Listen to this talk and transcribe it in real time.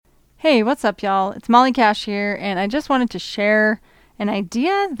Hey, what's up, y'all? It's Molly Cash here, and I just wanted to share an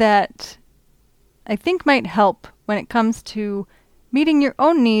idea that I think might help when it comes to meeting your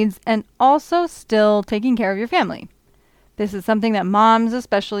own needs and also still taking care of your family. This is something that moms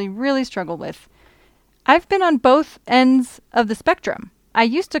especially really struggle with. I've been on both ends of the spectrum. I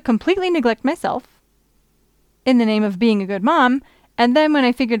used to completely neglect myself in the name of being a good mom, and then when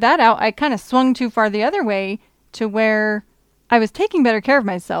I figured that out, I kind of swung too far the other way to where I was taking better care of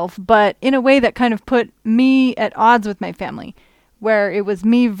myself, but in a way that kind of put me at odds with my family, where it was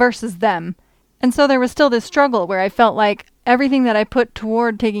me versus them. And so there was still this struggle where I felt like everything that I put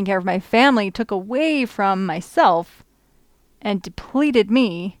toward taking care of my family took away from myself and depleted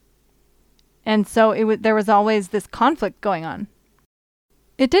me. And so there was always this conflict going on.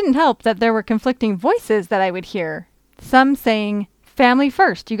 It didn't help that there were conflicting voices that I would hear. Some saying, family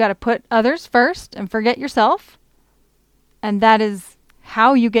first, you got to put others first and forget yourself. And that is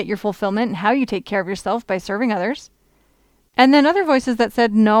how you get your fulfillment and how you take care of yourself, by serving others. And then other voices that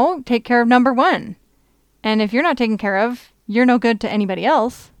said, no, take care of number one. And if you're not taken care of, you're no good to anybody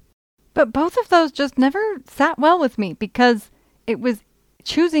else. But both of those just never sat well with me because it was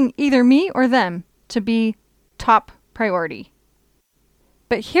choosing either me or them to be top priority.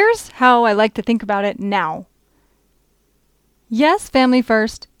 But here's how I like to think about it now. Yes, family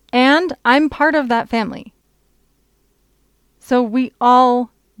first, and I'm part of that family. So we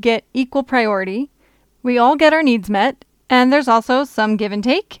all get equal priority. We all get our needs met. And there's also some give and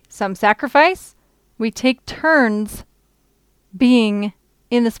take, some sacrifice. We take turns being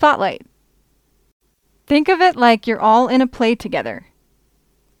in the spotlight. Think of it like you're all in a play together.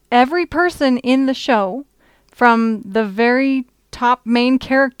 Every person in the show, from the very top main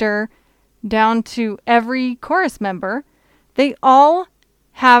character down to every chorus member, they all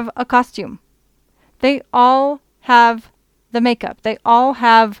have a costume. They all have the makeup. They all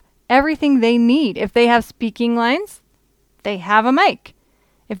have everything they need. If they have speaking lines, they have a mic.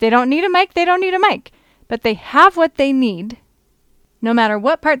 If they don't need a mic, they don't need a mic. But they have what they need, no matter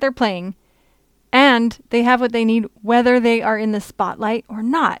what part they're playing, and they have what they need whether they are in the spotlight or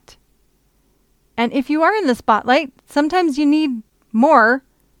not. And if you are in the spotlight, sometimes you need more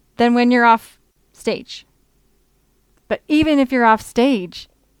than when you're off stage. But even if you're off stage,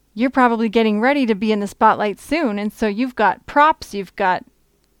 you're probably getting ready to be in the spotlight soon. And so you've got props, you've got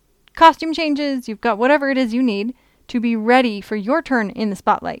costume changes, you've got whatever it is you need to be ready for your turn in the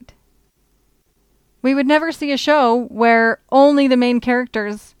spotlight. We would never see a show where only the main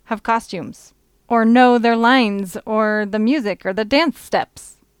characters have costumes or know their lines or the music or the dance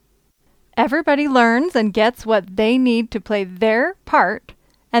steps. Everybody learns and gets what they need to play their part,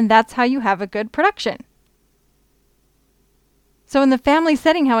 and that's how you have a good production. So in the family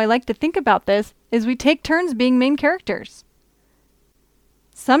setting, how I like to think about this is we take turns being main characters.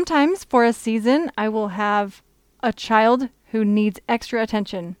 Sometimes for a season, I will have a child who needs extra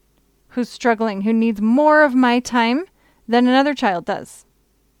attention, who's struggling, who needs more of my time than another child does.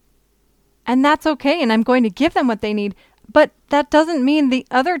 And that's okay, and I'm going to give them what they need, but that doesn't mean the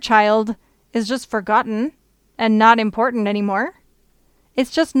other child is just forgotten and not important anymore.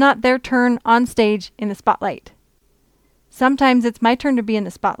 It's just not their turn on stage in the spotlight. Sometimes it's my turn to be in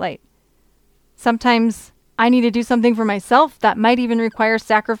the spotlight. Sometimes I need to do something for myself that might even require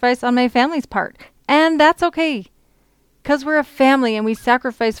sacrifice on my family's part. And that's okay, because we're a family and we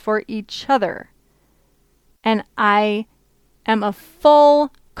sacrifice for each other. And I am a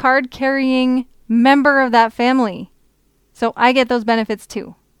full card-carrying member of that family. So I get those benefits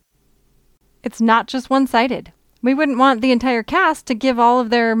too. It's not just one-sided. We wouldn't want the entire cast to give all of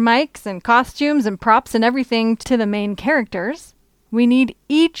their mics and costumes and props and everything to the main characters. We need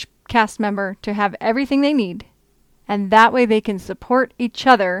each cast member to have everything they need, and that way they can support each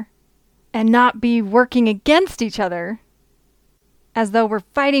other and not be working against each other as though we're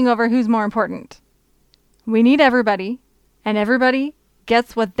fighting over who's more important. We need everybody, and everybody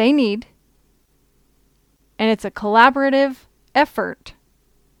gets what they need, and it's a collaborative effort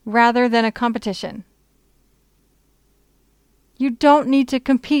rather than a competition. You don't need to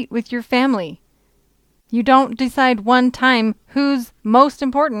compete with your family. You don't decide one time who's most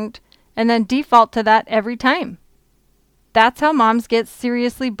important and then default to that every time. That's how moms get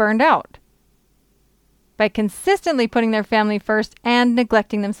seriously burned out, by consistently putting their family first and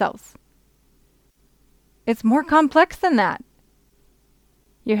neglecting themselves. It's more complex than that.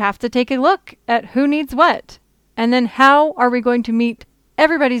 You have to take a look at who needs what, and then how are we going to meet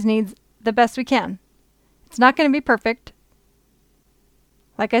everybody's needs the best we can. It's not going to be perfect.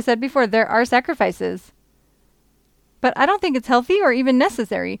 Like I said before, there are sacrifices. But I don't think it's healthy or even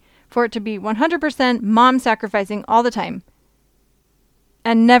necessary for it to be 100% mom sacrificing all the time.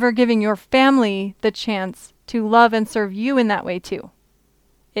 and never giving your family the chance to love and serve you in that way too.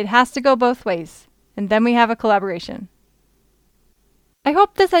 It has to go both ways, and then we have a collaboration. I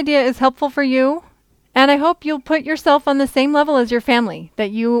hope this idea is helpful for you, and I hope you'll put yourself on the same level as your family,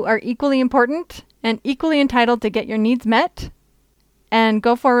 that you are equally important and equally entitled to get your needs met, and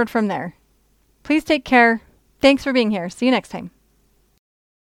go forward from there. Please take care. Thanks for being here. See you next time.